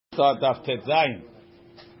Start Daf Tet Zayin.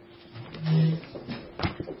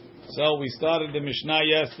 So we started the Mishnah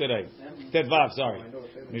yesterday. Tet Vav, sorry.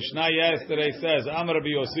 Mishnah yesterday says, Amar Rabbi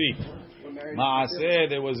Yossi, Ma'aseh,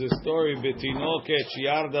 there was a story, Betinoket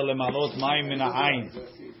Shiarda Lemalot Mayim Min Ha'ayin.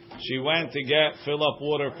 She went to fill up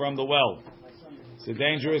water from the well. It's a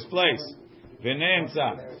dangerous place.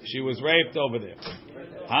 V'nenza, she was raped over there.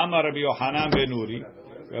 Amar Rabbi Yochanan ben Nuri.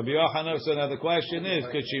 Rabbi Yochanan, so now the question is,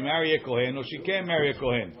 could she marry a Kohen or she can't marry a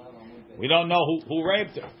Kohen? We don't know who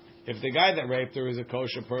raped her. If the guy that raped her is a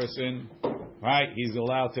kosher person, right, he's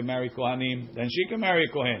allowed to marry Kohanim, then she can marry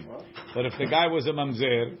a Kohen. But if the guy was a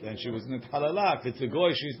mamzer, then she was nit halala. If it's a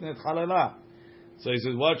goy, she's nit halala. So he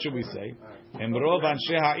says, what should we say? Emrov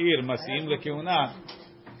anshe ha'ir masim lekehuna.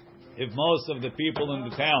 If most of the people in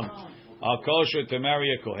the town are kosher to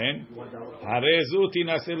marry a Kohen, harezuti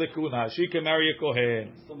nase lekehuna. She can marry a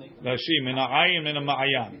Kohen. Rashi min ha'ayin min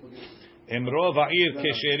ha'ma'ayan. Emrov ha'ir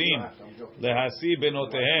kesherim lehasi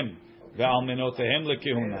benotehem ve'almenotehem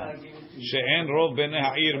lekehuna. She'en rov bnei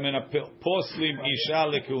ha'ir min poslim isha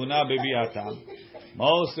lekehuna bebi'atam.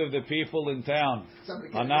 Most of the people in town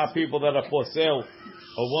are not people that are for sale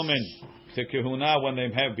a woman to kehuna when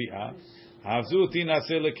they have bi'ah. Havzuti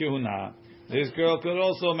nase lekehuna. This girl could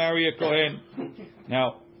also marry a Kohen.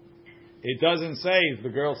 Now, it doesn't say is the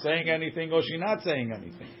girl saying anything or she not saying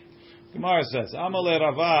anything. Gemara says, Amale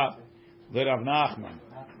Rava le Rav Nachman.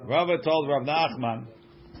 Rava told Rav Nachman,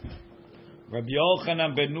 Rabbi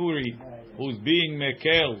Yochanan ben Nuri, who's being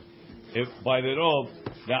mekel by the Rov,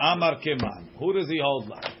 the Amar Keman. Who does he hold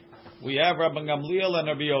like? We have Rabbi Gamliel and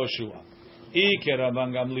Rabbi Yoshua. Ike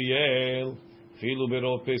Rabbi Gamliel, filu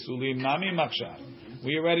berov pesulim nami makshar.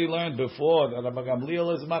 We already learned before that Rabbi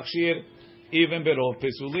Gamliel is makshir, even berov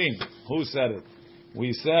pesulim. Who said it?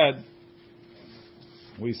 We said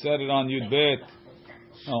it on Yud Bet.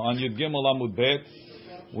 No, on Yud Gimel Amud Bet.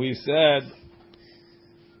 We said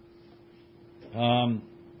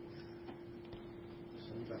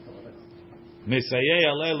Mesayei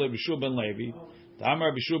alei leBishu ben Levi.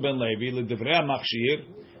 Tamar Bishu ben Levi leDivrei makshir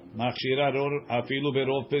afilu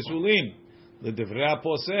berov pesulim. LeDivrei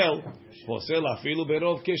posel afilu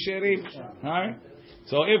berov kesherim. Right?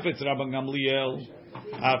 So if it's Rabbi Gamliel,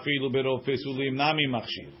 afilu berov pesulim nami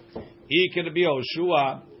makshir. He could be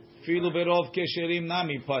Oshua, afilu berov kesherim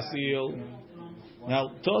nami pasil.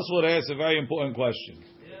 Now Tosfot asks a very important question,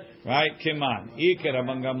 right? Keman, Ike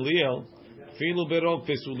Rabbi Gamliel, afilu berov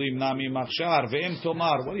pesulim nami makshar. Ve'em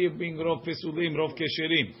tomar, what do you mean berov pesulim, rov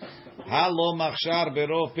kesherim? Halo machshar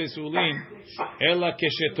berov pesulim, ela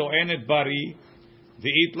keshetoenet bari,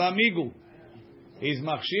 v'it la migu. He's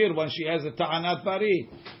machshir when she has a ta'anat bari,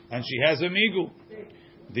 and she has a migu.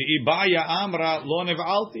 The ibaya amra lo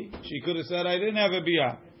nev'alti. She could have said, I didn't have a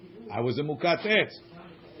biyah. I was a mukatet.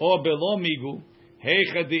 Or belo migu,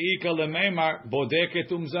 heicha de'ika lemeimar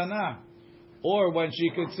bodeket umzana. Or when she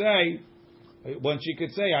could say,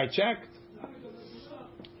 I checked.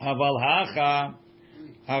 Aval hacha,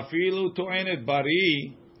 afilu to'enet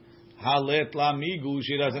bari, halet la migu,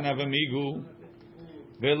 she doesn't have a migu.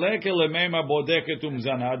 Veleke lemeima bodeket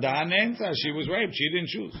umzana, da'anenza, she was raped, she didn't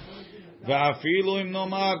choose. Ve'afilu im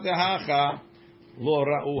nomar tehacha, lo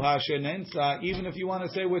ra'uha shenenza, even if you want to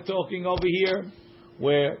say we're talking over here,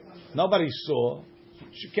 where nobody saw,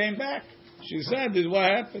 she came back. She said, this is what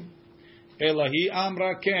happened. Elahi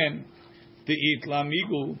amra ken, te'it la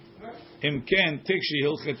migu, im ken, tikshi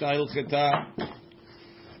hilcheta.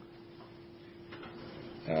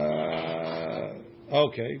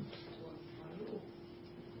 Okay.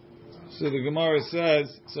 So the Gemara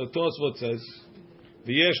says, so Tosfot says,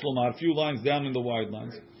 V'yesh lomar, a few lines down in the wide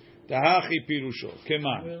lines, Tahachi pirusho,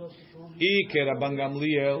 keman, Ike Rabban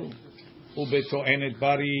Gamliel, ubetoenet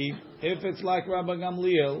bari, if it's like Rabban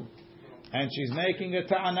Gamliel, and she's making a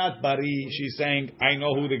ta'anat bari, she's saying, I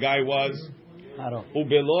know who the guy was,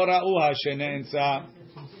 ubelora uha shenensa,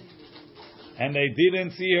 and they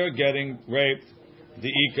didn't see her getting raped,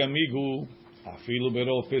 the ikamigu, afilu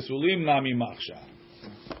berov pesulim nami machshar.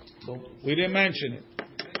 We didn't mention it.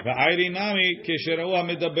 Va'ayri nami keshera'ua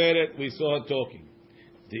medaberet. We saw her talking.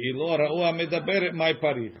 The ilo ra'ua medaberet my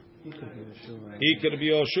parich. Iker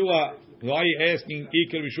b'Yoshua. Why are you asking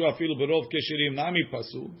Iker b'Yoshua afilu berov kesherim nami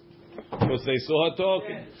pasu? Because they saw her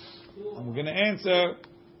talking. And we're going to answer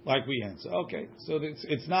like we answer. Okay. So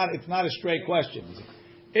it's not a straight question. Is it?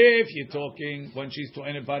 If you're talking when she's to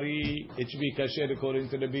anybody, it should be kasher according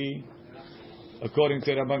to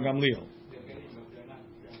Rabban Gamliel.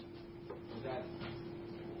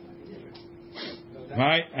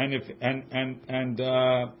 Right, and if it's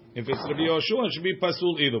Rabbi Yoshua, it should be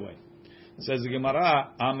pasul either way. It says the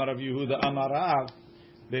Gemara, Amar Rav Yehuda Amarav,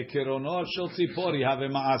 Bekironot shel tzipori have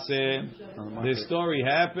maaseh. The story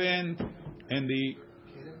happened in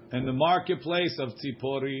the marketplace of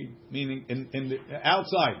Tzipori, meaning in the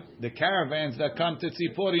outside the caravans that come to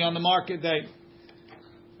Tzipori on the market day.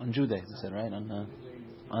 On Jew days, you said, right? On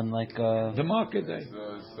the market day,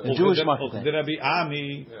 the Jewish market day. The Rabbi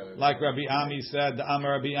Ami, like Rabbi Ami said, the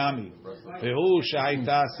Amar Rabbi Ami, Vehu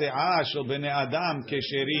shahita se'ah shel bnei adam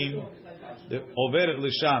kesherim, the overet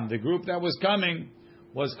lisham. The group that was coming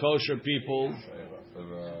was kosher people.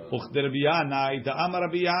 Uchd Rabbi Yanai, the Amar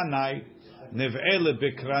Rabbi Yanai, nev'ele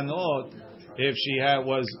bekranot, if she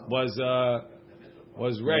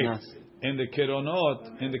was raped in the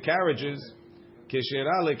kironot, in the carriages.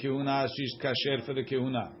 Keshera lekehuna, she's kasher for the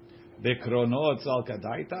kehuna. Bekronot zal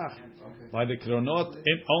kadaitach. By the kronot,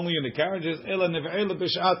 only in the carriages. Ela nev'ela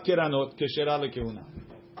b'shat kiranot keshera lekehuna.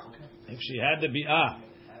 If she had the bi'ah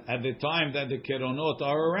at the time that the kironot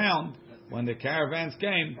are around, when the caravans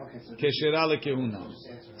came, keshera lekehuna.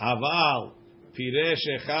 Aval piresh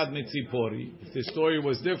echad mitzipori. If the story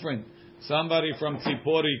was different, somebody from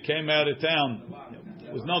Tzipori came out of town.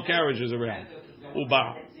 There was no carriages around.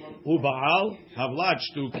 Ubaal havlat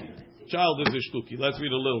shtuki. Child is a shtuki. Let's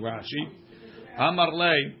read a little Rashi. Amar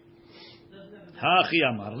lei hachi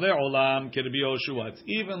amar le'olam ke Rabbi Yoshua. It's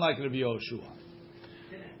even like Rabbi Yoshua.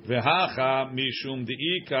 Vehacha mishum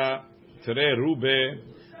deika tere rube,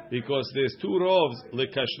 because there's two rovs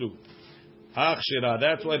lekashrut. Achshira.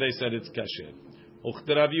 That's why they said it's kasher. Ucht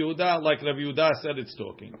Rabbi Yehuda, like Rabbi Yehuda said, it's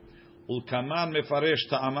talking. Ulkaman mefaresh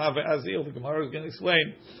ta'ama ve'azil. The Gemara is going to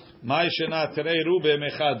explain. What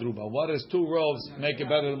does two rows make it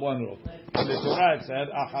better than one row? In the Torah it said,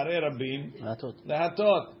 Acharei Rabim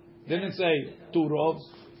lehatot. Didn't say two rows.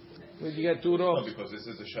 Where did you get two rows? No, because this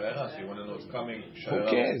is a shayara, so you want to know it's coming. Who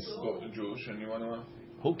cares? Jewish, and you want to.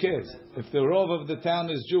 Who cares? If the rov of the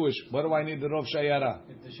town is Jewish, what do I need the rov shayara?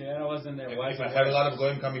 If the shayara wasn't there, why? If I have a lot of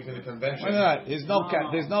goyim coming to the convention. Why not? There's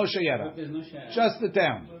no shayara. Just the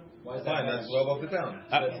town. Fine, that's rov of the town.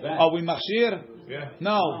 Are we machshir? Yeah.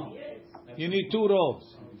 No. You need two rovs.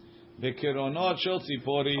 Bekironot shel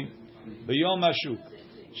tzipori, b'yom hashuk,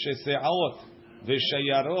 shese'aot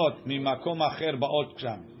v'shayarot mimakom acher ba'ot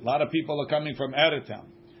ksham. A lot of people are coming from out of town.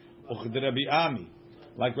 Uchd Rabbi Ami,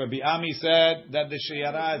 like Rabbi Ami said that the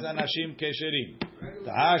shayara is anashim kesherim.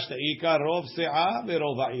 Tahash ta'ika rov se'ah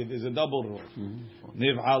v'rov ha'ir. There's a double rov.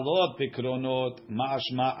 Niv'alot bekironot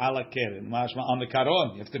ma'ashma ala keren. Ma'ashma on the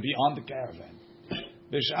karon. You have to be on the caravan.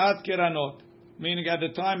 B'shat keranot. Meaning at the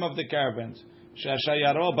time of the caravans,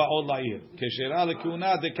 shashayaro ba'ol la'ir, keshera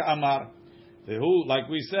lekuna de ka'amar, vehu, like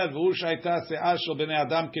we said, vehu shayta se'ah shel bnei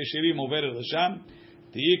adam kesherim overet l'sham,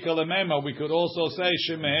 ti'ika lemema, we could also say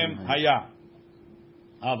shemehem haya.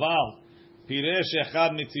 Aval, piresh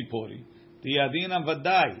echad mitzipori, tiyadinam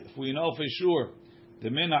vadai, if we know for sure, the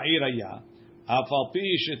min ha'ir haya, afal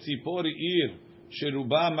pi shetzipori ir,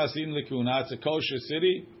 sheruba masim lekuna, it's a kosher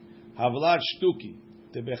city, havlat shtuki,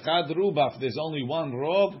 the bechad rubaf, there's only one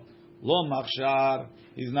rov, lo machshar,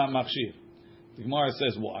 he's not machshir. The Gemara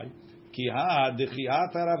says why? Ki ha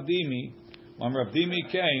dechiat Rav Dimi, when Rav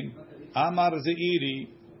Dimi came, Amar Zeiri,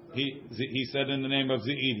 he said in the name of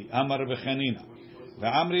Zeiri, Amar Bechanina. The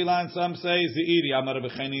Amrilan, some say Zeiri, Amar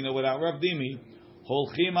Bechanina without Rav Dimi,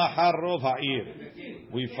 Holchim achar rov ha'ir.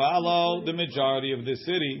 We follow the majority of the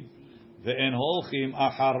city, ve'en holchim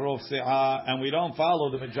achar rov se'ah, and we don't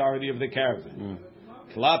follow the majority of the caravan.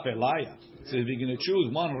 Klap Elaya. So if you're going to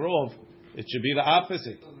choose one rov, it should be the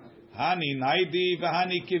opposite. Hani naidi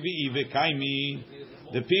v'hani kivi'i v'kaimi.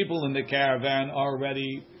 The people in the caravan are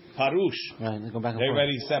already parush. Right, they go back and They're forth.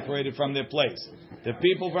 already separated from their place. The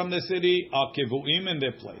people from the city are kivu'im in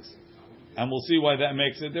their place. And we'll see why that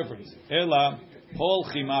makes a difference. Ela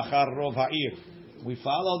holchim achar rov ha'ir. We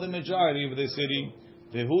follow the majority of the city.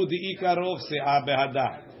 Vehu di'ika rov se'ah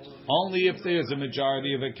behadah. Only if there is a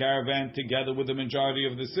majority of a caravan together with the majority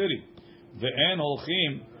of the city. Ve'en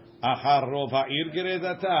holchim achar rov ha'ir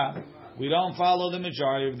geredata. We don't follow the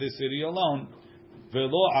majority of the city alone.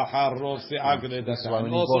 Ve'lo achar rov se'ah geredata.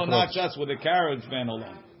 And also not just with the caravan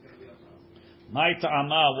alone. My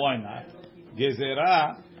ta'ama, why not?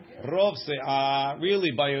 Gezerah rov se'ah.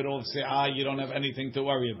 Really, by a rov se'ah, you don't have anything to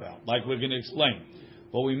worry about, like we're going to explain.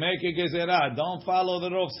 But we make a gezerah. Don't follow the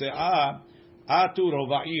rov se'ah. Atu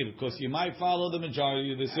rova'ir, because you might follow the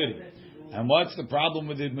majority of the city. And what's the problem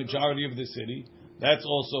with the majority of the city? That's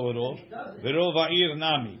also a rov. V'rova'ir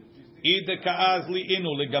nami. Ida ka'az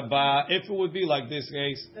li'inu legaba. If it would be like this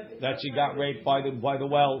case, that she got raped by the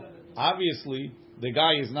well, obviously the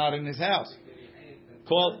guy is not in his house.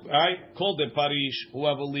 Called the parish,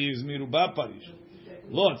 whoever leaves miruba parish.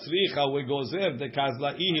 Lo tzricha wegozer de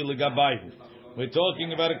kazla'ihi legabayhu. We're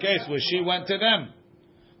talking about a case where she went to them.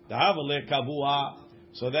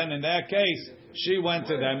 So then in that case, she went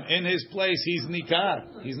to them. In his place, he's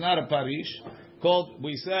nikar. He's not a parish.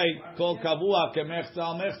 We say, called kavua kemechza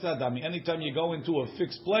al mechza dami. Anytime you go into a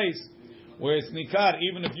fixed place where it's nikar,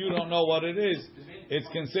 even if you don't know what it is, it's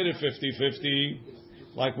considered 50-50.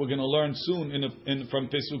 Like we're going to learn soon from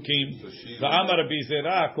Pesukim. The Amar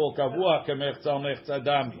Bizera called kavua kemechza al mechza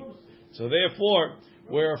dami. So therefore,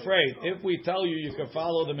 we're afraid if we tell you you can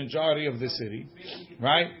follow the majority of the city,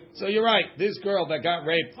 right? So you're right. This girl that got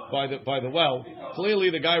raped by the well, clearly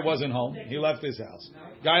the guy wasn't home. He left his house.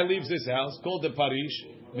 Guy leaves his house, called the parish,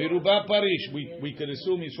 miruba parish. We could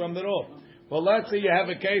assume he's from the Rov. Well, let's say you have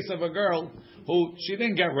a case of a girl who she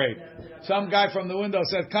didn't get raped. Some guy from the window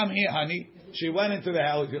said, "Come here, honey." She went into the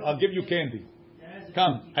house. I'll give you candy.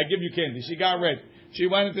 Come, I give you candy. She got raped. She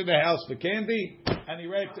went into the house for candy, and he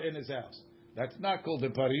raped her in his house. That's not called the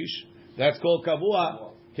parish. That's called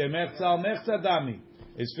kavua kemertza al mechza dami.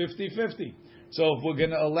 It's 50-50. So if we're going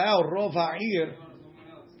to allow rov ha'ir,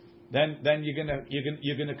 then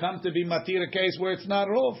you're gonna come to be matir a case where it's not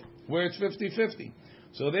rov, where it's 50-50.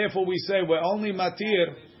 So therefore we say we're only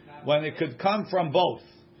matir when it could come from both.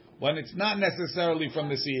 When it's not necessarily from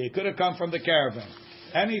the sea, it could have come from the caravan.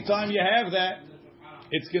 Anytime you have that,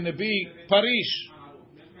 it's going to be parish.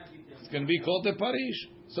 It's going to be called the parish.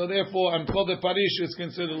 So therefore, I'm called the parish is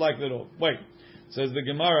considered like the rov. Wait, says the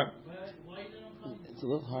Gemara. It's a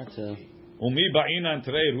little hard to. Umi ba'inan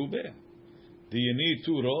trei rube. Do you need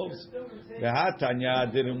two rovs?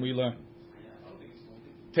 V'hatanya, didn't we learn?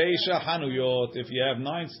 Teisha hanuyot. If you have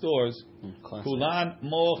 9 stores, kulan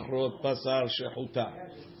mochrot basar shehuta.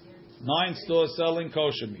 9 stores selling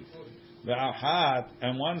kosher meat. Ve'ahat,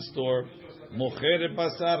 and 1 store mocheret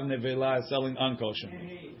basar nevela, selling unkosher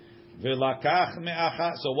meat. Velakach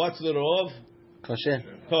me'achad. So what's the rov? Kosher.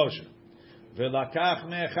 Kosher. Velakach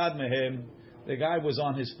me'achad mehem. The guy was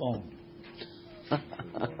on his phone.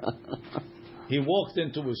 He walked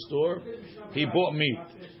into a store. He bought meat.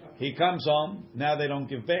 He comes home. Now they don't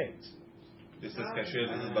give bags. This is kasher.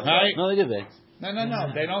 This is basar. Right? No, they give bags.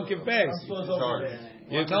 No. They don't give bags. Sorry.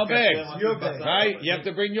 There's no bags. Right? You have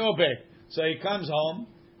to bring your bag. So he comes home.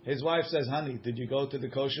 His wife says, "Honey, did you go to the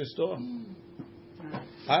kosher store?"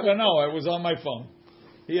 I don't know. I was on my phone.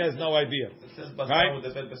 He has no idea. Right?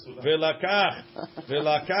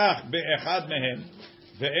 Velakach be'echad mehem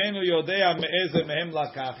ve'enu yodea me'eze mehem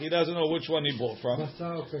lakach. He doesn't know which one he bought from.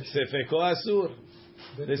 Sefeko asur.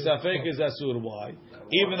 The safek is asur. Why?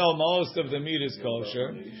 Even though most of the meat is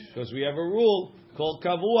kosher, because we have a rule called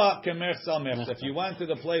kavua kemech salmech. If you went to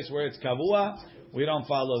the place where it's kavua, we don't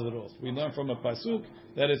follow the rules. We learn from a pasuk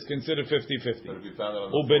that it's considered 50-50.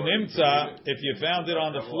 Ubenimtza, if you found it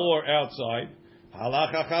on the floor outside,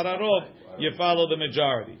 halach achararov, you follow the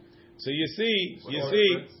majority. So you see,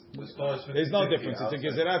 there's no difference. It's a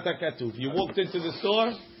gezerat hakatuv. You walked into the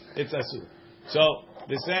store, it's asur. So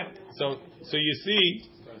the same. So you see.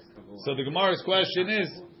 So the Gemara's question is,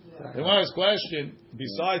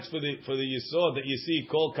 besides for the yisod that you see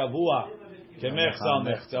called kavua kemech sal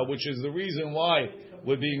mechza, which is the reason why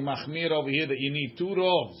we're being machmir over here that you need 2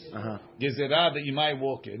 rovs, gezerah that you might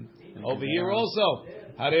walk in. Over here also,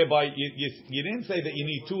 you didn't say that you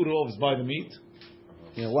need 2 rovs by the meat.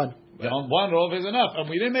 Yeah, 1. 1 rov is enough, and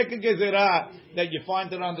we didn't make a gezerah that you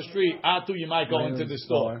find it on the street. Atu, you might go into the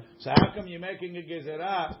store. So how come you're making a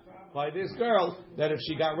gezerah by this girl that if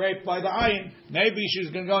she got raped by the ayin, maybe she's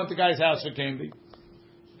going to go into the guy's house for candy?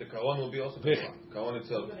 The kawan will be also kawan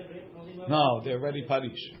itself. No, they're already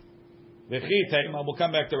parish. V'chi teima, we'll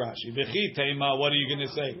come back to Rashi. V'chi teima, what are you going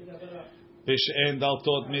to say? B'she'en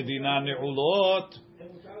daltot medina ne'ulot.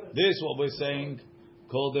 This what we're saying,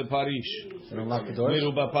 called the parish. Unlock the doors.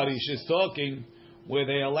 Miruba parish is talking where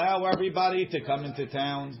they allow everybody to come into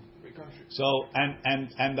town. So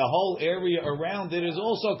and the whole area around it is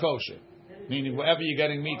also kosher, meaning wherever you're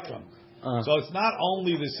getting meat from. So it's not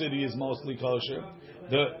only the city is mostly kosher.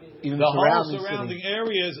 The whole surrounding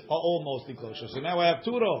areas are all mostly kosher. So now we have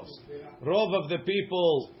 2 rovs. Rov of the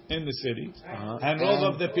people in the city and rov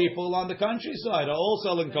of the people on the countryside are all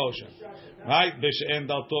selling kosher. Right? We're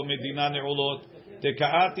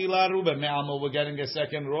getting a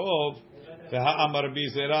second rov.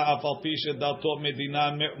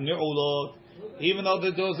 Even though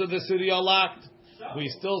the doors of the city are locked, we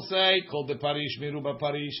still say called the parish miruba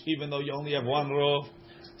parish, even though you only have 1 rov.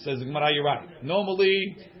 Says the Gemara, you're right.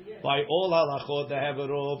 Normally, by all halachot, they have a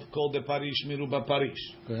rov called the parish miruba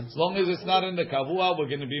parish. Okay. As long as it's not in the kavua, we're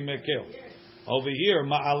going to be mekel. Over here,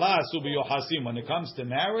 ma'ala subi yohasim. When it comes to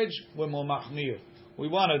marriage, we're more machmir. We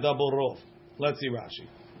want a double rov. Let's see Rashi.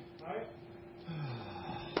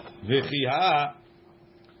 V'chiha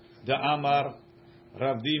the Amar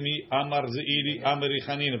Rav Dimi Amar Zeiri Amri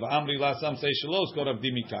Chanina v'Amri Lasam say Shalos Ko Rav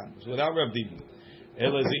Dimi Kan. So without Rav Dimi.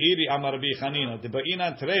 Ela Zeiri Amar Rabbi Chanina. The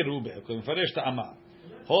Ba'ina Trei Rube. Conferish the Amar.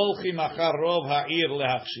 Holchi Machar Rov Ha'ir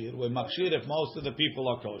Lehachshir. We machshir if most of the people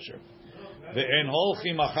are kosher. Ve'en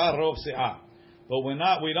Holchi Machar Rov Se'ah. But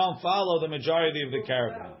we don't follow the majority of the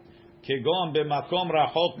caravan. Kegon b'makom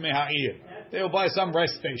rachok meha'ir. They will buy some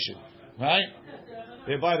rest station, right?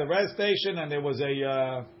 They buy the rest station, and there was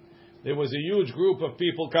a huge group of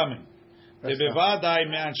people coming. Whoever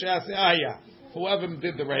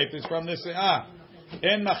did the rape is from the se'ah.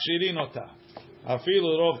 En machshirin ota.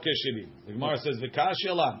 Afilu rov keshirin. The Gemara says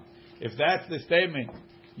v'kashelan. If that's the statement,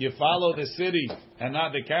 you follow the city and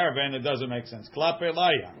not the caravan, it doesn't make sense. Klape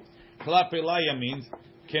laya. Klape laya means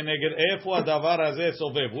keneged efo adavar hazeh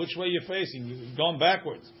sovev. Which way you're facing? You're going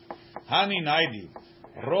backwards. Hani naidi.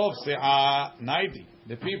 Rov se'ah naidi.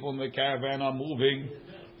 The people in the caravan are moving.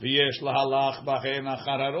 V'yesh lahalach b'chein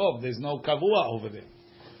achar harov. There's no kavua over there.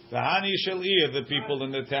 The hani shelir, the people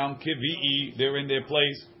in the town, kivi'i, they're in their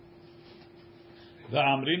place. The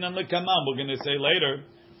amrin and the kamam, we're going to say later,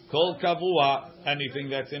 kol kavua, anything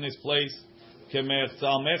that's in his place, kemech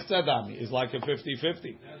tzal mech tzadami, is like a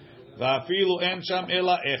 50-50. V'afilu en sham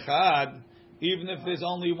ela echad, even if there's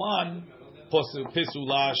only one,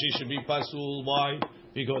 pisula, she should be pasul. Why?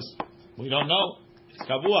 Because we don't know. It's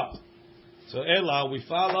kavua. So ela, we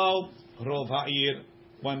follow rov ha'ir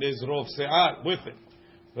when there's rov se'at with it.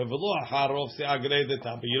 But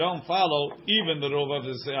you don't follow even the rov of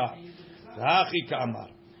the se'at. Ha'chi ka'amar.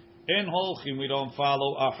 En holchim, we don't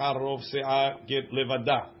follow achar rov se'at get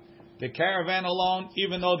levada. The caravan alone,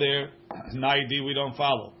 even though they're naidi, we don't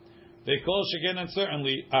follow. They call again and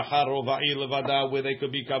certainly achar rov ha'ir levada where they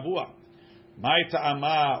could be kavua. My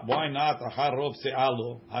ta'ama, why not achar rov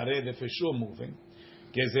se'alo? Hare the for sure moving.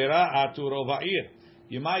 Gezerah atu rov ha'ir.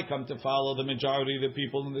 You might come to follow the majority of the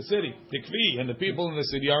people in the city. Tikvi, and the people in the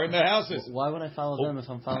city are in their houses. Why would I follow them if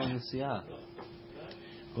I'm following the Siyah?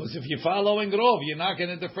 Because if you're following Rov, you're not going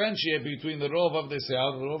to differentiate between the Rov of the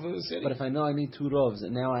Siyah and the Rov of the city. But if I know I need two Rovs,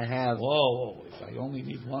 and now I have... Whoa, if I only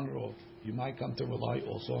need one Rov, you might come to rely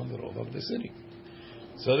also on the Rov of the city.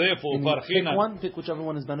 So therefore, pick whichever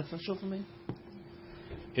one is beneficial for me.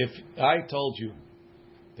 If I told you,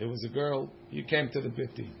 there was a girl, you came to the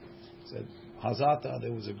Biti, said, Hazata,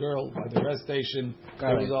 there was a girl by the rest station.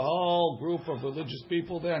 There was a whole group of religious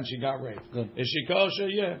people there, and she got raped. Good. Is she kosher?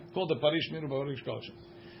 Yeah. Called the Parish Miruba Parish kosher.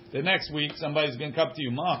 The next week, somebody's going to come to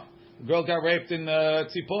you, Ma, the girl got raped in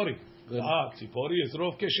Tzipori. Tzipori is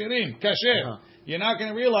Rov Kesherim, Kasher. You're not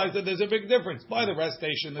going to realize that there's a big difference. By the rest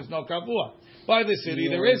station, there's no kavua. By the city,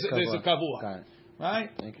 there's a kavua.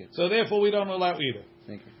 Right? Thank you. So therefore, we don't allow either.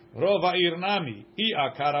 Thank you. Rov ha'ir nami. I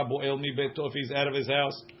akara bo'el mi beto, if he's out of his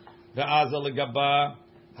house. The Azal Gaba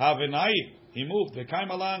Havenai. He moved. The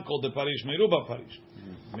Kaimalan called the Parish Meruba Parish.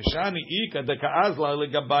 Mishani Ika the Kaazla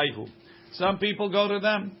Legabaihu. Some people go to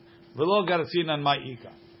them. Velo Garcinan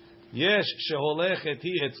Maika. Yes, Sheholechet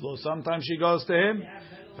he etzlo. Sometimes she goes to him.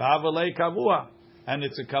 Vavalei Kavua. And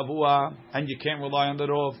it's a Kavua, and you can't rely on the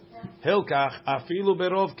Rov. Hilkach Afilu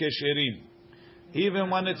Berov Kesherim. Even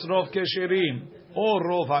when it's Rov Kesherim, or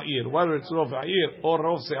Rov Ha'ir, whether it's Rov Ha'ir or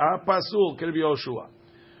Rov Se'ah, Pasul, Kirbi Yoshua.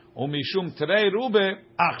 Umishum Trei Rube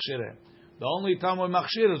Achshere. The only time we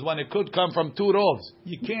machshir is when it could come from two rovs.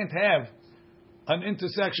 You can't have an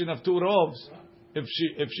intersection of two rovs if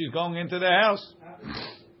she's going into the house.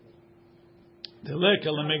 The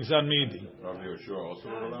lekel migzar midi.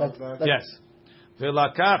 Yes.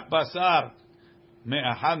 Velakach basar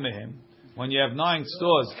me'achad mehem. When you have 9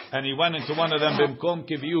 stores and he went into one of them bimkom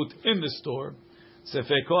kivyut in the store,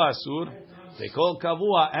 sefeko asur. They call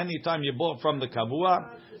kavua anytime you bought from the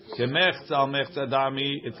kavua.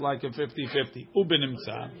 It's like a 50-50.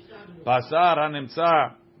 Ubenimtza. Basar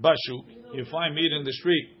hanimtza bashuk. You find meat in the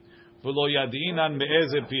street. V'lo yadinan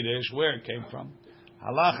me'eze piresh, where it came from.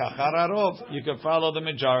 Halacha chararov. You can follow the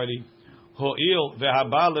majority. Ho'il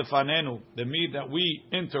ve'haba lefanenu. The meat that we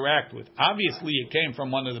interact with. Obviously, it came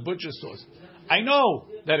from one of the butcher stores. I know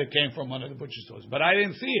that it came from one of the butcher stores, but I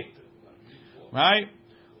didn't see it. Right?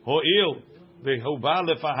 Ho'il. The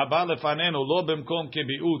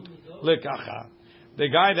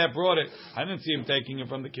guy that brought it, I didn't see him taking it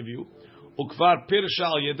from the kivyut. Ukvar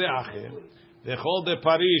pirshal yedeacher. They call the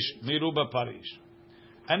parish miruba parish.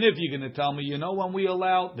 And if you're going to tell me, you know when we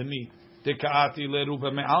allow the meat, tekaati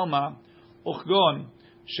leruba me'alma, uchgon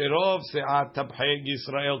sherov se'at tabheg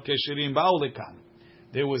Yisrael kesherim ba'ulekan.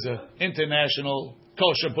 There was an international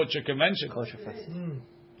kosher butcher convention. Kosher fest.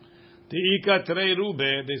 The Ika Trei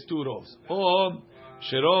Rube, there's 2 rovs. Or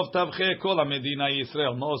Shirov Tavche Kol Medina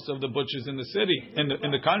Yisrael. Most of the butchers in the city, in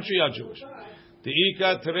the country, are Jewish. The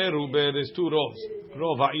Ika Tere Rube, there's two rovs.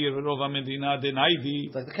 Rov Ha'ir, Rov Medina Denaidi.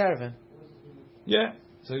 It's like the caravan. Yeah.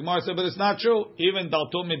 So Gemara said, but it's not true. Even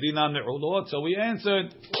Dalto Medina Ne'ulot. So we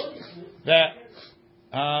answered that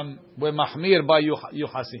we're Mahmir by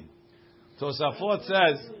Yuhasin. Tosafot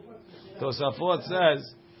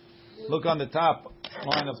says, look on the top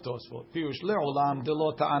line of Tosafot. Pirush Le'olam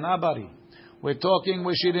Delo Ta'ana Bari. We're talking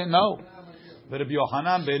where she didn't know. Rabbi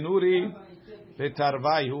Yochanan ben Nuri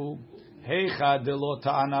Betarvaihu Heicha Delo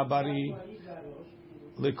Ta'ana Bari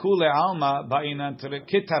Lekule Alma Ba'inan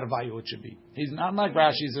Kitarvaihu it should be. He's not like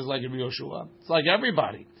Rashi says like Rabbi Yoshua. It's like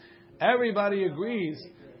everybody. Everybody agrees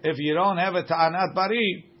if you don't have a Ta'anat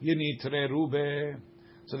Bari, you need Tere Rube.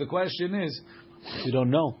 So the question is, You don't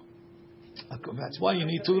know. that's why you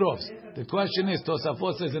need two rovs. The question is,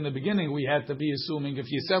 Tosafot says in the beginning we had to be assuming if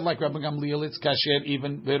you said like Rabbi Gamliel, it's kasher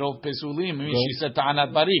even virov pesulim. I mean, she said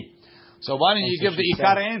ta'anat bari. So why don't you give the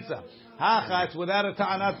ikar answer? Hachatz without a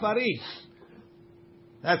ta'anat bari.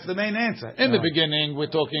 That's the main answer. In the beginning, we're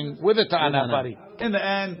talking with a ta'anat bari. In the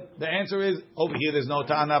end, the answer is over here. There's no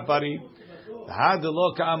ta'anat bari. Had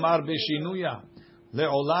lo ka'amar b'shinuya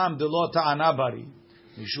le'olam de lo ta'anat bari.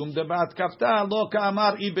 Mishum debat kafta lo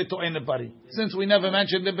ka'amar ibeto enepari. Since we never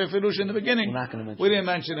mentioned the befirush in the beginning, We're not going to mention we didn't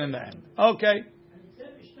mention it in the end. Okay.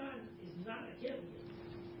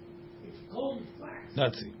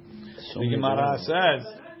 Let's see. So The Gemara says,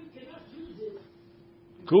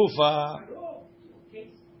 Kufa.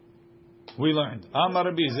 We learned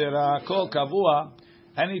Amar Bizera Kol Kavua.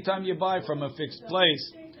 Anytime you buy from a fixed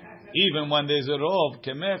place, even when there's a rov,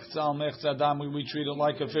 kemechza al mechza dam, we treat it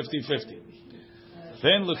like a 50-50.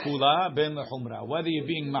 Ben lekula, ben lechumra. Whether you're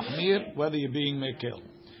being mahmir, whether you're being mekil.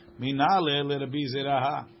 Minale le Rabbi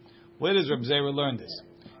Zeraha. Where does Rabbi Zera learn this?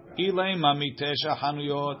 Ilay mamitesha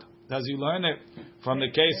hanuyot. Does he learn it from the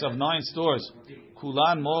case of 9 stores?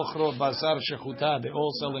 Kulan mochro basar shechuta. They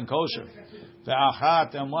all sell in kosher.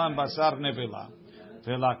 Ve'achat and 1 basar nevela.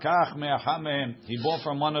 Ve'lakach me'acha mehem. He bought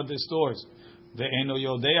from one of the stores. Ve'eno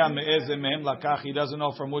yodea me'eze mehem lakach. He doesn't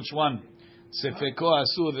know from which one. Sefeko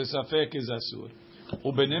asur. The safek is asur.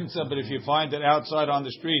 Ubenimtza. But if you find it outside on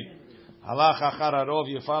the street, halach achar harov,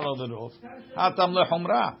 you follow the rov. Hatam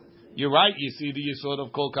lechumra. You're right. You see the yisod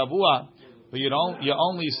of kol kavua, but you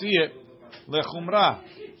only see it lechumra.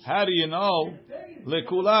 How do you know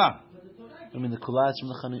lekula? I mean, the kula is from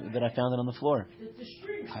the chanu that I found it on the floor.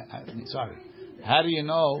 Sorry. How do you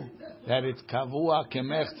know that it's kavua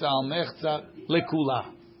kemechza al mechza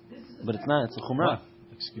lekula? But it's not. It's a chumrah.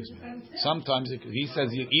 Excuse me. Sometimes he says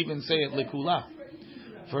you even say it lekula.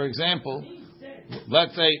 For example,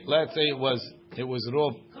 let's say it was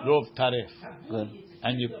rov tarif. Good.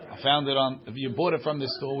 And you found it if you bought it from the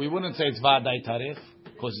store, we wouldn't say it's vaday tarif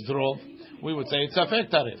because it's rov. We would say it's safek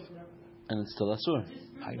tarif. And it's still asur.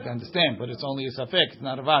 I understand, but it's only a safek, it's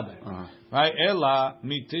not a vaday. Right? Ela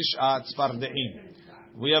mitish'at sfardeim.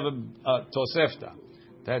 We have a tosefta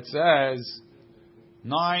that says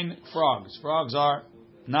 9 frogs. Frogs are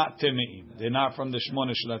not timeim. They're not from the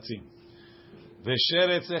shmona shelatzim.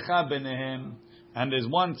 V'sheretz echa benehem. And there's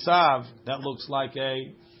one tzav that looks like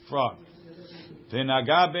a frog.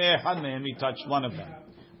 V'naga be'echad mehem, he touched one of them.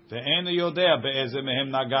 Ve'enu yodea be'eze mehem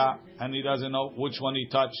naga, and he doesn't know which one he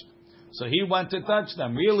touched. So he went to touch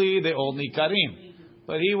them. Really, they all nikarim.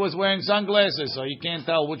 But he was wearing sunglasses, so he can't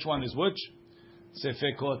tell which one is which.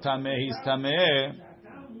 Sefeko tameh, he's tameh.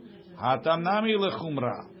 Hatam nami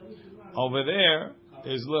lechumra. Over there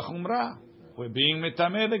is lechumra. We're being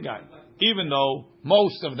mitameh the guy. Even though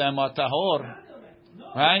most of them are tahor.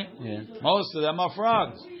 Right? Yeah. Most of them are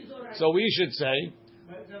frogs. So we should say,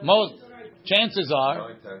 most chances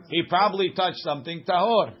are he probably touched something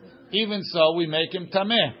tahor. Even so, we make him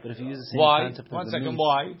tameh. But if you use the same Why? concept, One second.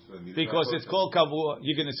 Why? Because it's called kavua.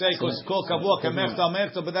 You're going to say because it's called kavua kemechza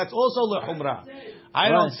mechza, but that's also lechumra. I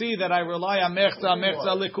don't see that I rely on mechza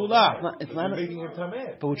lekula. It's not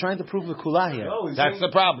but we're trying to prove the kula here. That's the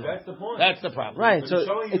problem. That's the point. That's the problem. Right. So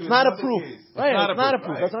it's not a proof. Right. It's not a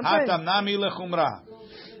proof. That's what I'm saying. Hatam nami lechumra.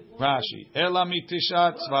 Rashi. Ela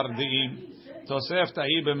mitishat tzvardiim. Tosefta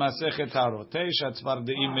hi b'masechet harot. Teisha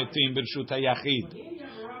tzvardiim metim b'rshut hayachid.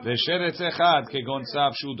 V'sheretz echad kegon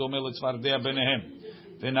tzav shu dome letzvardea benehem.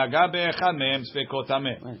 V'naga be'echad mehem sfekot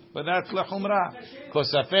tameh. But that's lechumra.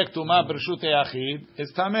 Because safek tuma b'rshut hayachid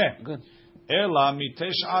is tameh. Good. Ela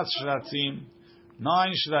mitesh'at shratzim.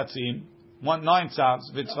 9 shratzim. 9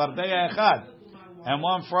 tzavs. V'tzvardea echad. And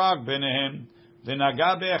 1 frog benehem.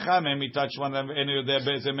 V'naga be'echad mehem. He touched one of them. Enu yodeh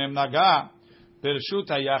be'eze mehem naga. B'rshut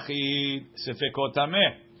hayachid sfekot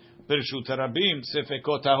tameh. Birshut Rabim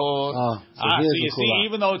Sefekot Tahor. So You see,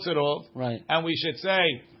 even though it's a Rov, right? And we should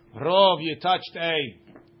say Rov, you touched a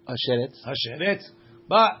Sheret,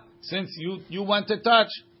 but since you went to touch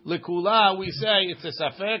Lekula, we say it's a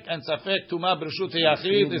Safek, and Safek Tuma Birshut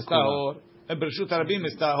Yachid is Tahor, and Birshut Rabim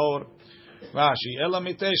is Tahor. Rashi, Ela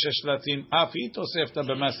Mitesha Shlatim, Afi Tosefta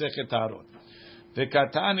b'Masechet Tarot.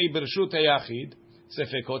 V'katani Birshut Yachid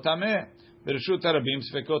Sefekot Ameh, Birshut Rabim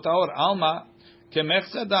Sefekot Tahor. Alma Kemech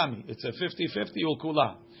Tzadami. It's a 50-50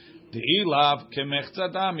 Ukula. The Ilav Kemech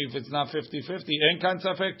Tzadami. If it's not 50-50, En Kan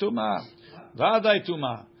Safek Tuma. Vaday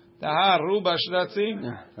Tuma. Tahar Ruba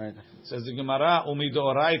Shratzim. Says the Gemara,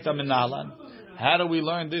 Umidoraita Menalan. How do we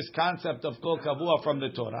learn this concept of Kol Kavua from the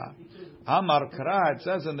Torah? Amar Kra, it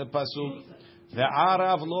says in the Pasuk,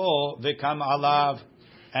 Ve'arav lo ve'kam alav,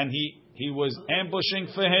 and he was ambushing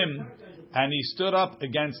for him, and he stood up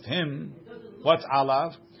against him. What's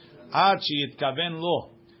alav? Ad she'itkaven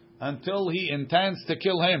lo, until he intends to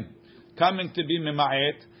kill him. Coming to be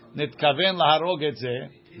mima'et, nitkaven laharog et zeh,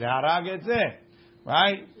 ve'harag et zeh.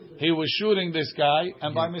 Right? He was shooting this guy,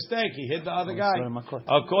 and by mistake he hit the other guy.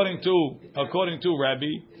 According to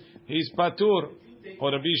Rabbi, he's patur.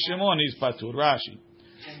 Or Rabbi Shimon, he's patur. Rashi.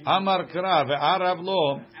 Amar kra ve'arav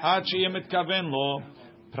lo, ad she'mitkaven lo,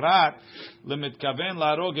 prat lemitkaven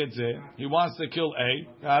laharog et zeh. He wants to kill A.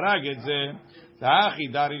 Harag et zeh. Ta'achi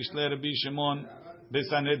darish le Rabbi Shimon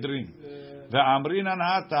b'Sanhedrin. Ve'amrinan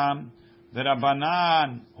hatam.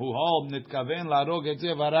 V'Rabbanan who hold nitkaven laharog et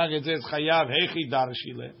zeh v'harag et zeh is chayav hechi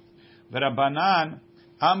darshile. V'Rabbanan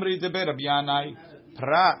amri deber Rabbi Yanai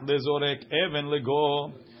prat lezorek even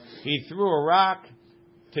lego. He threw a rock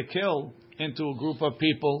to kill into a group of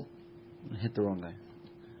people. Hit the wrong guy.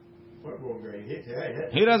 What wrong guy?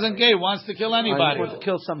 He doesn't care. He wants to kill anybody. He wants to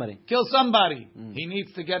kill somebody. Kill somebody. He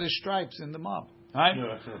needs to get his stripes in the mob. Right?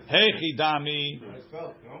 Hey chidami.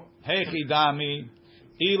 Hey chidami.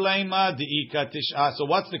 Ilema diika tisha. So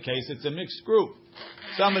what's the case? It's a mixed group.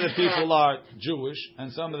 Some of the people are Jewish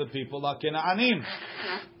and some of the people are Kena'anim.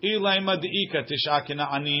 Ilema diika tisha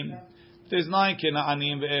Kena'anim. There's 9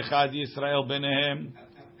 Kena'anim ve'echad Yisrael benehem.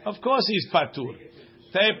 Of course he's patur.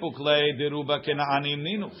 Tepukle deruba Kena'anim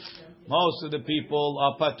ninu. Most of the people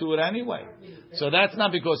are patur anyway. So that's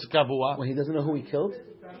not because of kavua. Well, he doesn't know who he killed?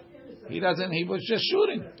 He doesn't. He was just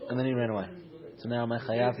shooting. And then he ran away. So now am I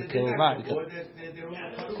chayav to kill? Right.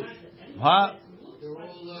 Huh?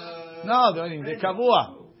 No, they're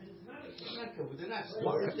kavua.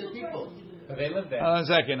 They live there. One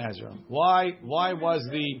second, Ezra. Why was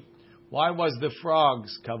the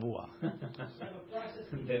frogs kavua?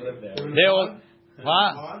 They live there. They're in a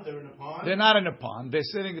pond. They're not in a pond.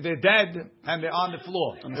 They're dead and they're on the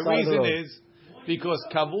floor. The reason is because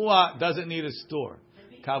kavua doesn't need a store.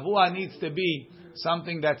 Kavua needs to be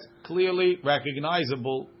something that's clearly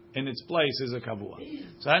recognizable in its place as a kavua.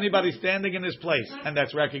 So anybody standing in this place and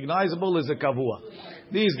that's recognizable is a kavua.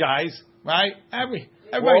 These guys, right?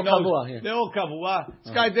 Everybody knows kavua here. they're all kavua.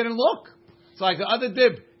 This guy didn't look. It's like the other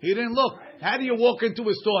dib. He didn't look. How do you walk into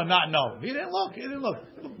a store and not know? He didn't look.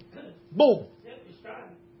 Boom.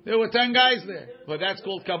 There were 10 guys there. But that's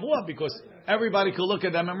called kavua because everybody could look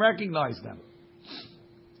at them and recognize them.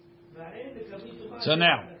 So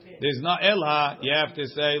now, there's not Ella, you have to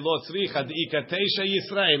say, Lo tzricha di'ikatesha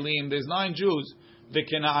Yisraelim, there's 9 Jews,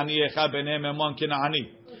 v'kena'ani echa benem and 1 kena'ani.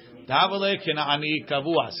 Tavale kena'ani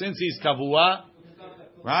kavua. Since he's kavua,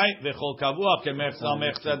 right? V'chol kavua kemech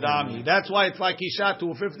samech tzadami. That's why it's like he shot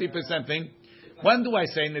to a 50% thing. When do I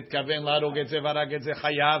say nitkaven larog et zeh varag et zeh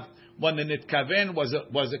chayav? When the nitkaven was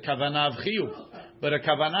a kavanah of chiyuv, but a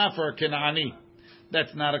kavanah for a kena'ani.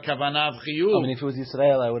 That's not a kavanah of chiyuv. I mean, if it was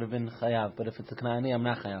Yisrael, I would have been chayav. But if it's a Kanaani, I'm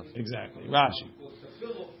not chayav. Exactly. Rashi.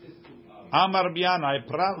 Amar biyanai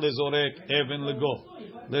prat lezorek even lego.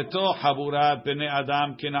 Leto haburat bnei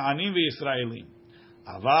adam kena'anim v'Yisraelim.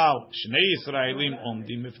 Aval shnei Yisraelim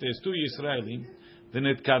omdim. If there's 2 Yisraelim, then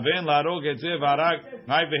it kaven larog et zeh varag.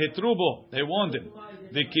 Right? V'hetru bo. They warned him.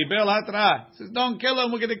 V'kibel hatra. Says, don't kill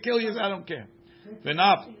him. We're going to kill you. I don't care.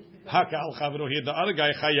 V'naf hakal chavro here. The other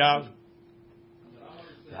guy chayav.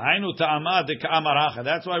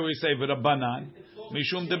 That's why we say v'Rabbanan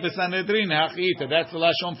mishum de b'Sanhedrin hachita. That's the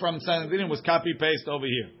lashon from Sanhedrin was copy paste over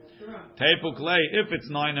here. Tepuk lei if it's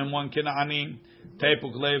 9 and 1 kina'anim.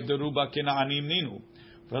 Tepuk lei if the ruba kina'anim ninu.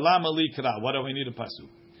 V'lama likra. What do we need a pasuk?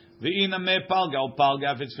 V'ina me palga or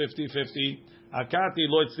palga if it's 50-50. Akati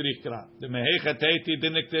lo tzrichra. The mehecha teiti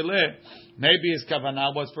diniktele. Maybe his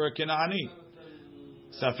kavanah was for a kina'ani.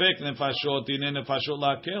 Safek nefashot ine nefashot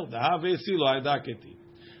lakel. Da'ave silo aydaketi.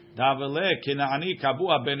 Davele kina'ani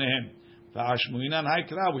kabua benehem. Va'ashmuinan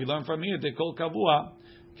haikra. We learn from here they call kabua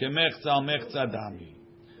kemech tzal mech tzadami.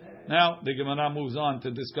 Now the Gemara moves on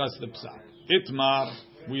to discuss the psak. Itmar,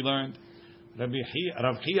 we learned. Rav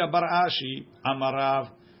Chia bar Ashi Amarav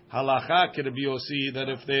halacha Rabbi Yossi that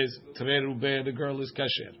if there's Trei Rubeh, the girl is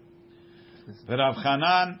kasher. Rav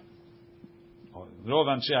Chanan, Rov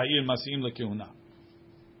Anshe Ha'ir Masim lekehuna.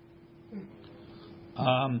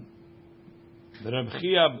 Rav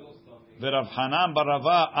Chia, Rav Hanan bar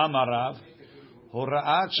Rava Amarav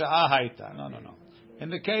Hora'at Sha'ah Haita. No. In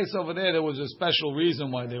the case over there was a special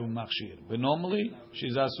reason why they were machshir. But normally,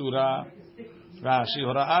 she's asura. Rashi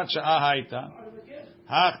Hora'at Sha'ah Haita.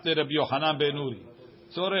 Hachte Rabbi Yochanan ben Nuri.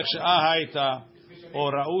 Tzorech Sha'ah Haita.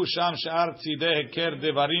 Or Ra'u Sham Sha'ar Tzideh Heker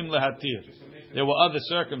Devarim Lehatir. There were other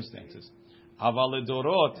circumstances. Aval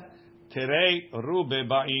Dorot Terei Rube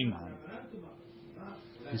Ba'in.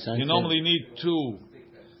 You normally need two.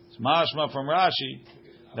 It's mashma from Rashi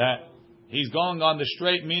that he's going on the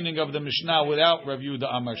straight meaning of the Mishnah without review the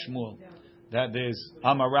Amar Shmuel. That there's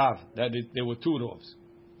Amarav, that there were two rovs.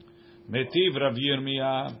 Metiv Rav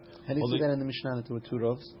Yirmiyah. How do you see that in the Mishnah that there were two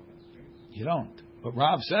rovs? You don't. But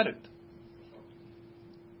Rav said it.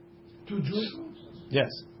 Two Jews? Yes.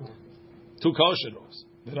 Two kosher rovs.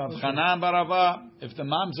 The Rav Chanan Barava, if the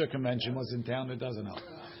Mamzer convention was in town, it doesn't help.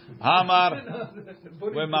 Amar,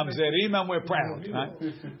 we're Mamzerim and we're proud.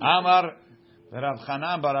 Right? Amar, Rav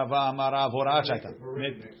Chanan Barava, Amar Avorachata.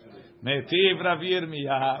 Metiv Rav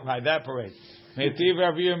Yirmiyah, right, that parade. Metiv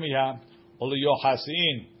Rav Yirmiyah, Olu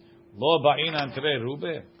Yochasin, Lo Ba'in Antre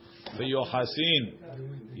Rube. The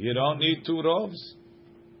Yochasin, you don't need two robes.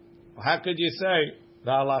 How could you say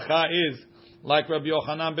the halacha is like Rabbi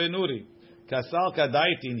Yochanan ben Nuri? Kasal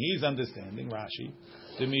Kadaitin, he's understanding Rashi.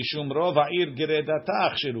 The Mishum Rov Ha'ir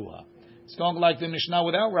Geredata Achshiruha. It's going like the Mishnah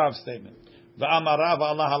without Rav's statement. Va'amarav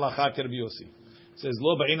Allah halacha Rabbi Yossi. Says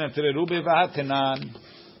Lo Ba'in Antre Rube V'Hatenan.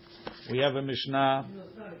 We have a Mishnah,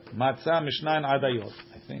 Matzah Mishnah in Adayot,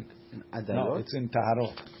 I think. In Adayot? No, it's in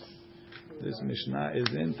Taharot. This Mishnah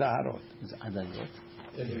is in Taharot. It's Adayot.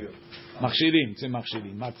 Machshirim, it's in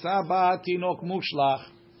Machshirim. Matzah ba tinok mushlach.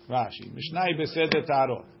 Rashi. Mishnah beseder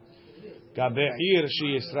Taharot. Gabe'ir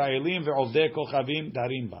shi Yisraelim ve'ovdei kochavim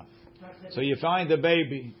darim ba. So you find a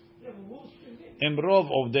baby. Imrov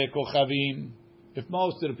ovdei kochavim. If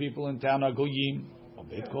most of the people in town are goyim,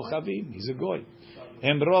 ovdei kochavim, he's a goy.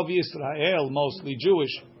 Imrov Yisrael, mostly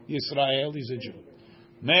Jewish. Yisrael, he's a Jew.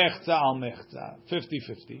 Mechza al mechza,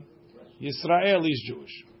 50-50. Yisrael is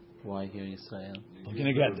Jewish. Why here Israel? We're going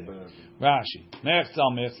to get there. Rashi. Mechza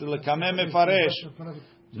al mechza, lekameh mefaresh.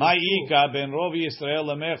 Ma'ika ben rov Yisrael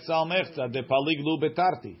lemechza al mechza, de paliglu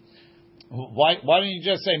betarti. Why don't you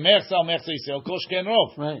just say mechza al mechza Yisrael, kosh ken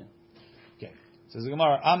rov? Right. Okay. Says the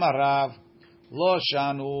Gemara, Amarav, lo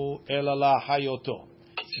shanu elala hayoto.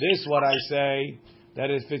 This what I say, that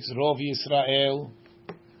if it's rov Yisrael,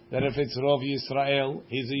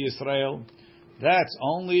 he's a Yisrael, that's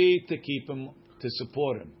only to keep him, to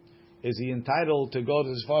support him. Is he entitled to go to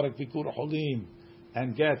his Sfarak Bikur Holim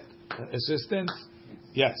and get assistance?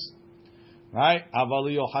 Yes. Right?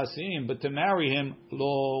 Avali Yohasim, but to marry him,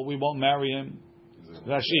 lo, we won't marry him.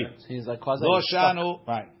 Rashi. He's like quasi. Lo shanu,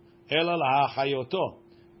 right. Ela la hayoto.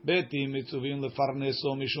 Beti mitzuvim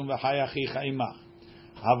lefarneso mishum v'hayachi chaimach.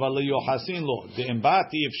 Avali Yohasim lo. The embati,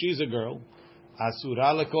 if she's a girl,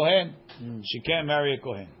 asura lekohen. She can't marry a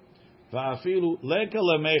kohen. Va'afilu leka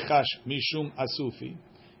lemechash mishum asufi.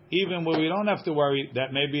 Even where we don't have to worry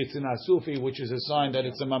that maybe it's an asufi, which is a sign that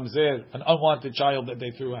it's a mamzer, an unwanted child that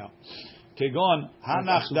they threw out. Kegon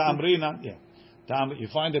hanach da'amrina. Yeah, you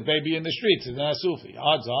find a baby in the streets. It's an asufi.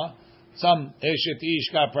 Odds are some eshet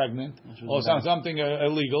ish got pregnant or something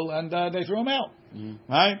illegal, and they threw him out.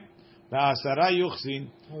 Right? Va'asara yuchsin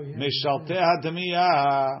mishalteha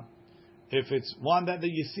demiyah. If it's one that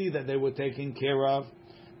you see that they were taking care of,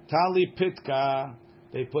 tali pitka,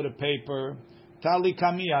 they put a paper. Tali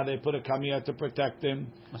kamiya, they put a kamiya to protect him.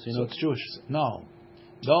 So you know it's Jewish. No,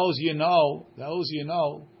 those you know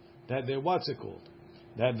that they're what's it called?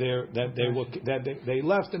 That they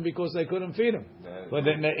left him because they couldn't feed him. But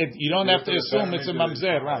then you don't have to assume it's a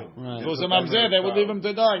mamzer, right? If it was a mamzer, they would leave him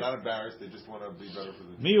to die. Not embarrassed, they just want to be better for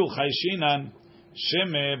the. Miu chayshinan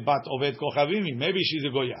sheme bat oved kochavimi. Maybe she's a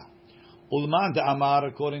goya. Ulman de Amar,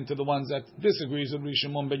 according to the ones that disagrees with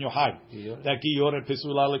Rishimon ben Yochai, that ki yore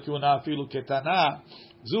pesula lekuna afilu ketana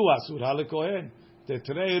zu asura lekohen. The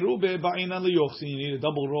trei rube ba'ina liyochsin. You need a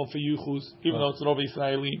double row for yuchus, even though it's rov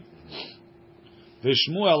Israeli.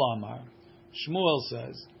 V'Shmuel Amar, Shmuel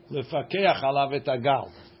says lefakeach alav et agal.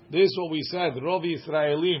 This is what we said. Rov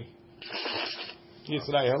Israeli,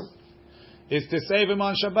 Israel, is to save him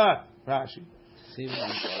on Shabbat. Rashi. Save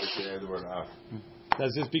him. The word af.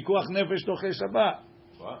 Does this pikuach nefesh tochei Shabbat?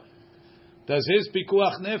 What? Does his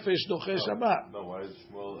pikuach nefesh doche Shabbat? No, why is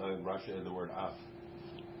Shmuel and Rashi add the word af?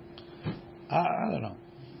 I don't know.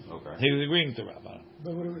 Okay. He's agreeing to Rav.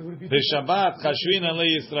 But would it be The Shabbat chashvin le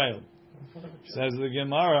Yisrael. Says the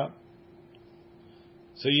Gemara.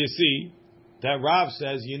 So you see that Rav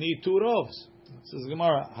says you need two rovs. Says the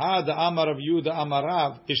Gemara. Ha the Amar of Yuda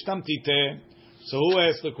Amarav ishtamtite. So who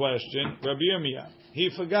asked the question? Rabbi Yirmiyah. He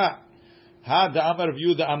forgot. Ha the Amar of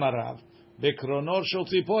Yuda Amarav. Bekronor shel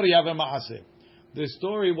tzipor yave ma'aseh. The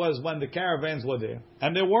story was when the caravans were there,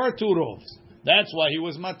 and there were two rovs. That's why he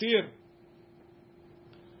was matir.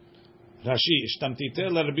 Rashi ishtamtite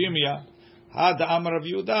Rabbi Yirmiyah. Ha the Amar of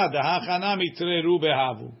Yuda the hachana mitre ru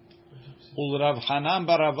behavu. Ul Rav Hanan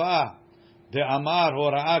barava the Amar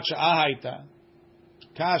hora'at sha'ahaita.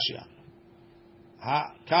 Kashya.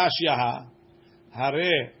 Kashya ha.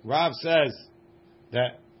 Hare, Rav says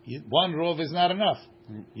that one rov is not enough.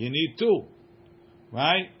 You need two.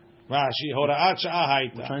 Right? Rashi, hora'at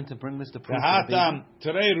sha'ahaita. We're trying to bring this to proof. Hatam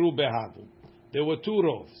terei behavu. There were two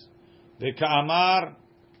rovs. The ka'amar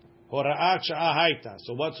hora'at sha'ahaita.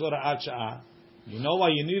 So what's hora'at sha'ah? You know why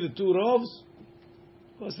you needed two rovs?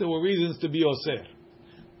 Because there were reasons to be oser.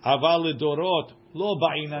 Aval lidorot lo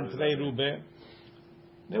ba'inan terei rube.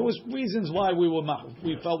 There was reasons why we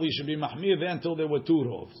felt we should be mahmir there until there were two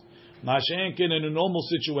rovs. Mashenkin, in a normal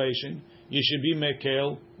situation, you should be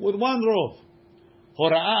mekel with one rov.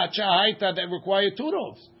 Hora'at sha'ahaita that require two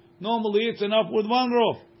rovs. Normally it's enough with one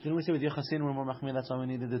rov. Didn't we say with Yochasin we're more mahmir? That's why we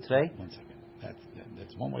needed the tray. One second.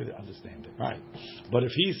 That's one way to understand it, right? But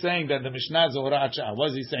if he's saying that the Mishnah is hora'at sha'ah, what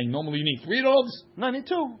is he saying? Normally you need three rovs. No, I need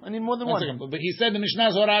two. I need more than one. Second. But he said the Mishnah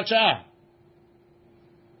is hora'at sha'ah.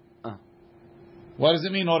 What does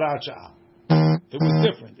it mean, hora'at sha'ah? It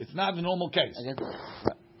was different. It's not the normal case.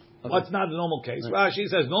 What's not the normal case? Rashi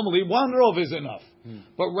says normally one rov is enough.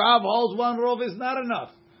 But Rav holds one rov is not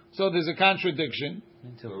enough. So there's a contradiction.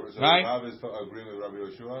 So right? Rav is agreeing with Rabbi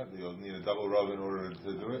Yoshua. You'll need a double Rav in order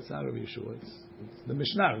to do it. It's not Rabbi Yeshua. It's the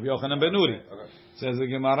Mishnah, Rabbi Yochanan ben Nuri. Okay. Says the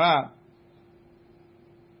Gemara,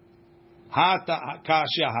 Ha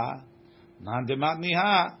kashaha, man de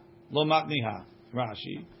matniha, lo matniha.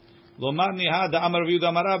 Rashi, lo matniha da amar v'yuda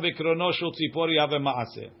amara v'krono shel tzipori have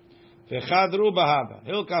ma'aseh. V'chadru bahava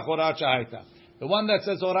hilkach horat sha'aita. The one that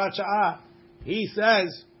says horat sha'ah, he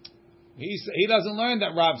says he doesn't learn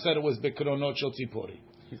that Rav said it was b'krono shel tzipori.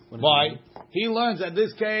 Why? He learns that in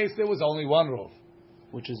this case there was only one rov.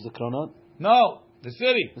 Which is the kronot? No, the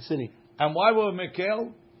city. The city. And why were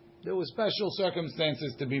Mekel? There were special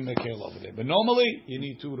circumstances to be Mekel over there. But normally, you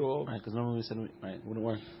need two rovs. Right, because normally we said, right, it wouldn't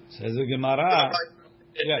work. Says the Gemara.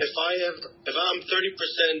 Yes. If I'm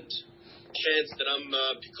 30% chance that I'm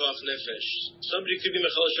pikuach nefesh, somebody could be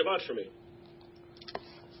mechal Shabbat for me.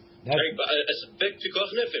 Right, but it's a big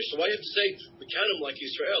pikuach nefesh. So why you have to say we count him like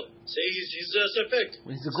Israel? Say he's a safek.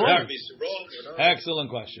 He's a goy. Excellent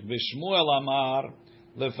question. V'Shmuel amar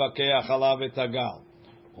lefakeach alav et hagal.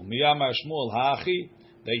 Umiyama Shmuel ha'achi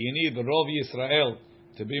that you need Rov Yisrael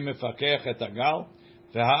to be mefakech et hagal.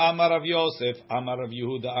 V'ha'amar Rav Yosef amar Rav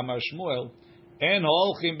Yehuda amar Shmuel en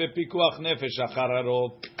holchim bepikuach nefesh achar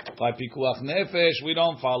harov. By pikuach nefesh we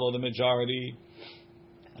don't follow the majority.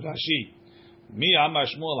 Rashi. Mi amar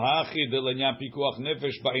Shmuel ha'achi de lenyan pikuach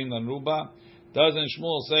nefesh ba'in lanruba. Doesn't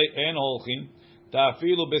Shmuel say en holchim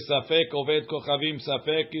ta'afilu besafek oved kochavim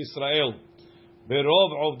safek Yisrael?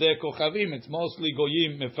 Berov ovdei kochavim, it's mostly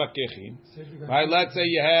goyim mefakechim. Right? Let's say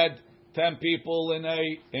you had 10 people in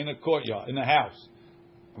a courtyard, in a house.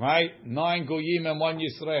 Right? 9 goyim and 1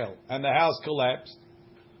 Yisrael, and the house collapsed.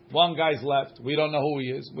 One guy's left. We don't know who he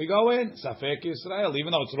is. We go in safek Yisrael,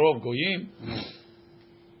 even though it's rov goyim.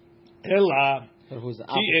 Ella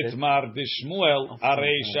ki itmar d'Shmuel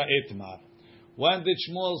areisha itmar. When did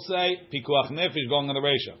Shmuel say pikuach nefesh going on the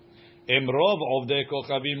reisha? Emrov ovdei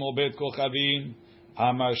kochavim obed kochavim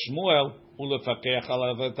amar Shmuel ulefakech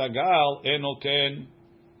alav tagal enoken.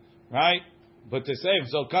 Right? But to say,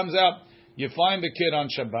 so it comes out, you find the kid on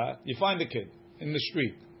Shabbat, you find the kid in the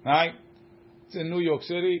street, right? It's in New York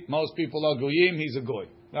City, most people are goyim, he's a goy.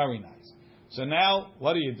 Very nice. So now,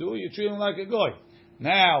 what do? You treat him like a goy.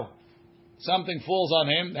 Now, something falls on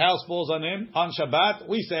him, the house falls on him, on Shabbat,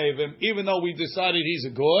 we save him, even though we decided he's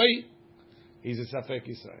a goy, he's a Safek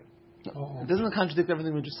Yisrael. Doesn't it contradict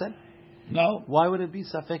everything we just said? No. Why would it be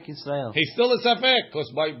Safek Israel? He's still a Safek,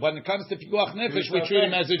 because when it comes to Pikuach Nefesh, we treat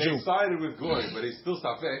him as a Jew. They sided with Goy, but he's still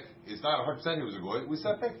Safek. It's not 100% he was a Goy. We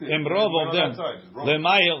Safek him. Imrov of them.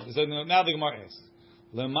 Lemayil, so now the Gemara asks.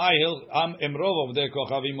 Lemayil, Imrov of their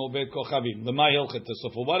Kochavim, Obed Kochavim. Lemayil Cheta. So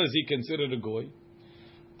for what is he considered a Goy?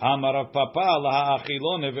 Amarav Papa, Laha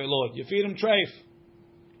Achilon Evelot. You feed him treif.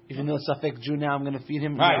 Even though Safek Jew now, I'm going to feed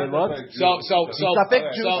him. Right. So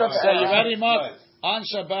Safek Jew, you ready, Mark? On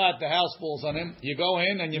Shabbat, the house falls on him. You go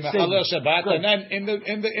in and you mechalel Shabbat, and then in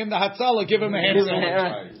the Hatzalah, give him a hand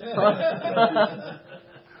sandwich.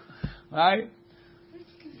 Right?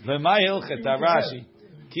 V'may hilchet Rashi.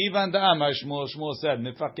 Kivan da'amar Shmuel said,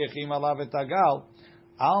 Mifakechim alav et hagal,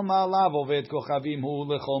 alma alav oved kochavim hu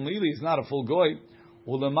lechol mili. He's not a full goy.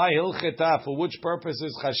 Ulemay hilcheta, for which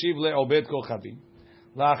purposes chashiv le'obed kochavim.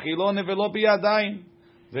 La'achilo nevelo biyadayim.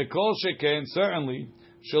 V'kol sheken, certainly,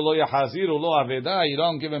 shelo yahaziru lo aveda, you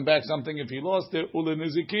don't give him back something if he lost it,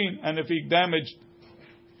 ulenizikin, and if you damaged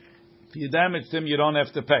him, you don't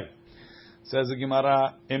have to pay. Says the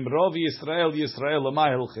Gemara, Imrov Yisrael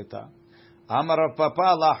lemay hilcheta. Amar Rav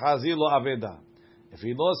Papa la hazir lo aveda. If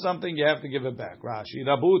he lost something, you have to give it back. Rashi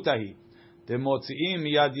Rabutahi. Demotziim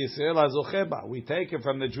miyad Yisrael hazocheba. We take it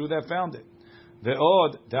from the Jew that found it.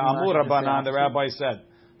 Ve'od the Amur Rabbanan, the rabbi said,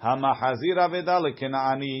 Hama hazir aveda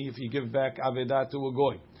lekenaani. If you give back aveda to a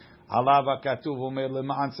goy, alav hakatuv omer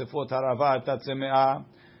lema'an sefot harava tatzemea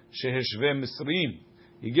sheheshve Misrim.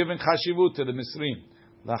 You're giving chashivut to the Misrim.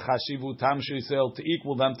 La chashivutam Yisrael, to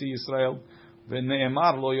equal them to Israel.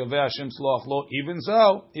 V'ne'emar lo yoveh Hashem sloach lo. Even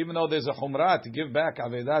so, even though there's a chumrah to give back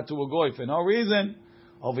avedah to a goy for no reason,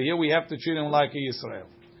 over here we have to treat him like a Yisrael.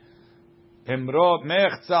 Emro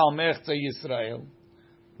mechza al mechza Yisrael.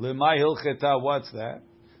 Lemay hilcheta, what's that?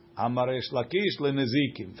 Amaresh lakish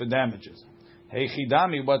lenezikim, for damages. Hey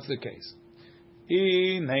chidami, what's the case?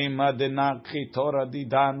 I neima denakchi Torah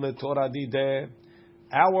didan le Torah dideh.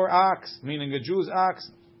 Our ox, meaning a Jew's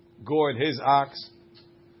ox, gored his ox.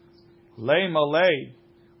 Lei malei,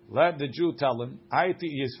 let the Jew tell him,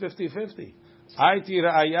 Aiti is 50-50. Aiti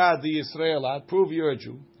ra'ayah di Yisraelat, prove you're a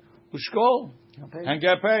Jew. Ushkol, and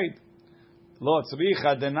get paid. Lo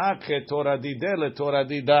tzricha denakhe Torah dideh le Torah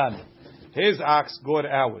didan. His ox gored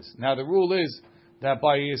ours. Now the rule is that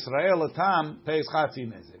by Yisrael a tam pays chatzi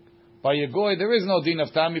nezik. By a goy there is no din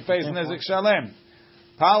of tam, he pays nezik shalem.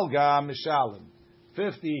 Palga mishalem.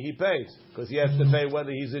 50 he pays, because he has to pay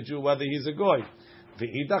whether he's a Jew, whether he's a goy.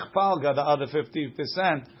 V'idach palga, the other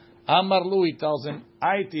 50%. Amar Lui tells him,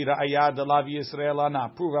 Aiti ra'ayad alav Yisrael ana.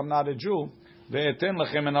 Prove I'm not a Jew. Ve'eten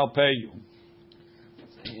lechem, and I'll pay you.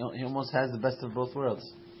 He almost has the best of both worlds.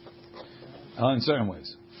 In certain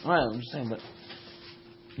ways. Right, I'm just saying, but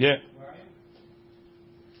yeah.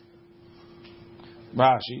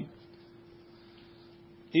 Rashi.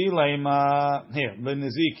 Ilaima here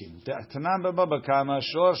lenezikim. Tanan baba kama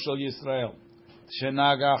shor shel Yisrael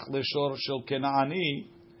shenagach leshor shel Kenaani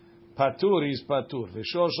patur is patur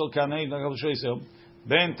v'shor shel Kenaani nagach leshor Yisrael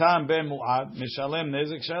ben tam ben muad mishalem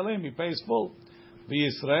nezek shalem, he pays full.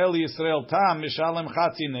 Yisrael tam mishalem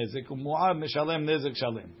chatzi nezek umuad mishalem nezek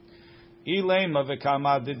shalem. Ilaima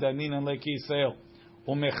v'kama didanin leki Yisrael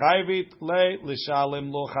umechayvit le lishalem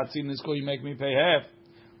lo chatzi nezko, you make me pay half.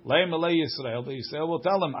 Leim alei Yisrael, the Yisrael will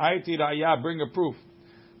tell him, Aiti ra'ayah, bring a proof.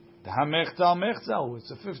 Ha'mechtal mechtal, it's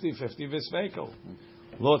a 50-50 v'sveiko.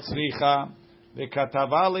 Lo tzricha,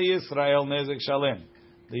 v'katava Yisrael nezek shalem.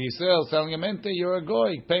 The Yisrael is telling him, Ente, you're a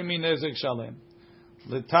goy, pay me nezek shalem.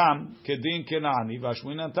 L'tam, kedin kenani,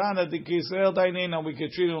 v'ashminatana dik Yisrael dainina, we could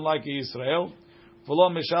treat him like a Yisrael. V'lo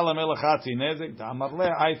mishalem elachatzi nezek, da'amar le,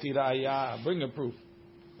 Aiti ra'ayah, bring a proof.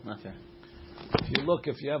 okay.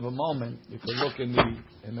 If you have a moment, you could look in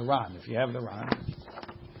the Ran. If you have the Ran,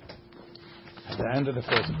 at the end of the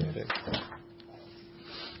first bit,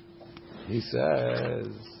 he says,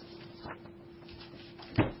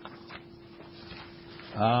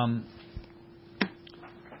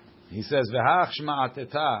 "V'hach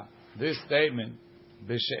shma'ateta." This statement,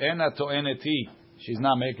 "B'she'ena to'eneti," she's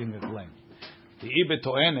not making the claim. The ibet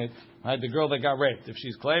to'enet, right? The girl that got raped, if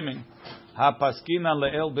she's claiming. Ha paskina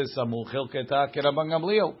le'el besamuch hilketa keRabban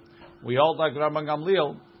Gamliel. We hold like Rabban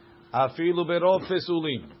Gamliel. Afilu berov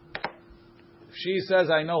pesulim. If she says,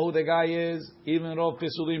 I know who the guy is, even rov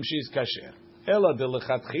pesulim, she's kasher. Ela de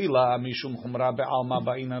lechatchila mishum chumra be'alma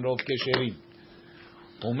ba'inan rov kesherim.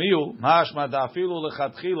 Umiu mashma da afilu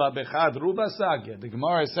lechatchila bechad ruba sagya. The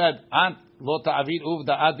Gemara said, Ant lo ta'avid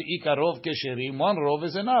uvda ad ika rov kesherim. One rov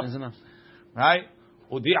is enough. Right?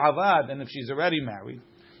 Udi avad, and if she's already married,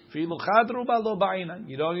 you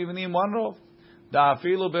don't even need one rov. Da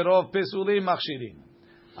afilu berov pesulim machshirin.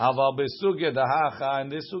 Aval besugya dahacha, in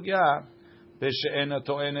this sugya, beshe'ena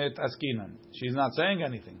to'enet askinan. She's not saying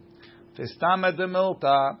anything. Testam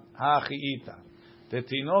edemilta hachiita.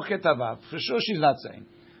 Tetinoket avav. For sure she's not saying.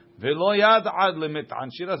 V'lo yad ad lemitan.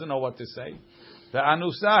 She doesn't know what to say.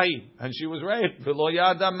 Ve'anusahi. And she was raped. V'lo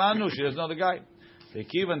yad amanu. She doesn't know the guy.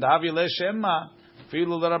 Ve'kivan dahavi leshemma.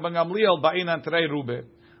 Filu l'Rabban Gamliel ba'inan trei rube.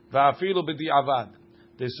 Va'afilu b'di avad.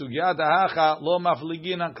 Desugya dahacha lo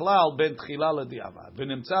mafligin klal ben tchila lediavad.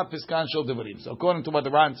 V'nimtza piskan shel devarim. So according to what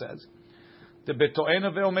the Ran says, the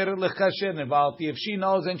betoena ve'omeret lechasher nevalti. If she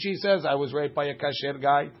knows and she says, I was raped by a kasher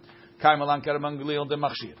guy, kaimelan karamanglil de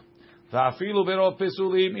machshir. Va'afilu berov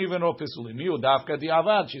pesulim, even rov pesulim. You dafka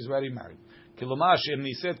diavad. She's already married. Kilomar shem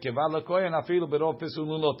niset kevad lekohen afilu berov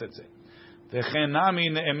pesulim lo tetzeh. V'chen nami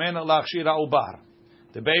ne'emen lachshir ha'ubar.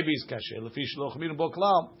 The baby is kasher. Lefi shloch min bo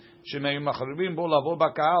klal. Shemei machribim bo lavo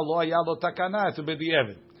b'kahal lo haya lo takana to be the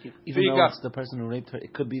evid. Even though it's the person who raped her,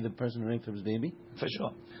 it could be the person who raped her baby. For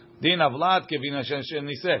sure. Din avlat kevina shen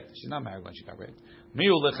niset. She's not married when she got raped.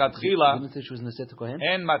 Miu lechatchila. Didn't say she was niset to kohen.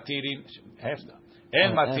 En matirin hefta.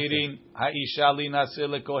 En matirin haisha li naseh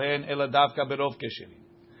lekohen ela davka berov kesherim.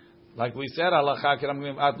 Like we said, halacha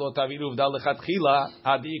keram at lo taviru v'dal lechatchila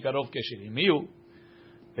adi karov kesherim. Miu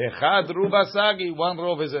echad ruba sagi. One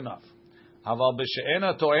rov is enough. Aval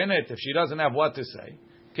b'she'ena to'enet. If she doesn't have what to say,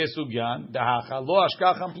 kesugyan dahacha lo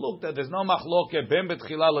ashkacham plukta. There's no machloke ben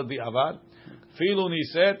betchila lediavad. Filu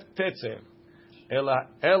niset tetzer.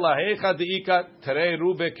 Ela hecha deika terei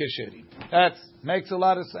rube kesherim. That makes a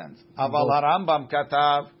lot of sense. Aval harambam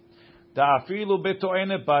katav da'afilu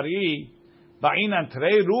beto'enet bari ba'inan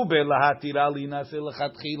terei rube lahatira linase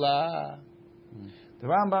lechatchila. The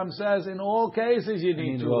Rambam says in all cases you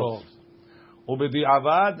need two rows.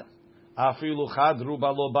 Ubediavad afilu chad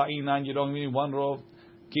ruba lo ba'inan. You don't need one row.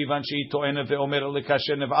 Kivan she to'enet ve'omer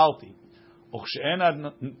lekasher nev'alti.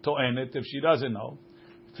 Uchshe'ena to'enet, if she doesn't know.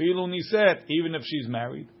 Filu niset, even if she's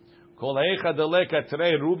married. Kol hecha deleka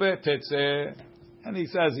terei rube tetzeh. And he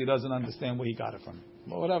says he doesn't understand where he got it from.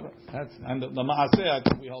 But whatever. That's, and the ma'aseh, I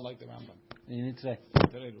think we all like the Rambam. You need to say.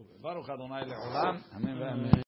 Terei rube. Baruch Adonai le'olam. Amen ve'amen.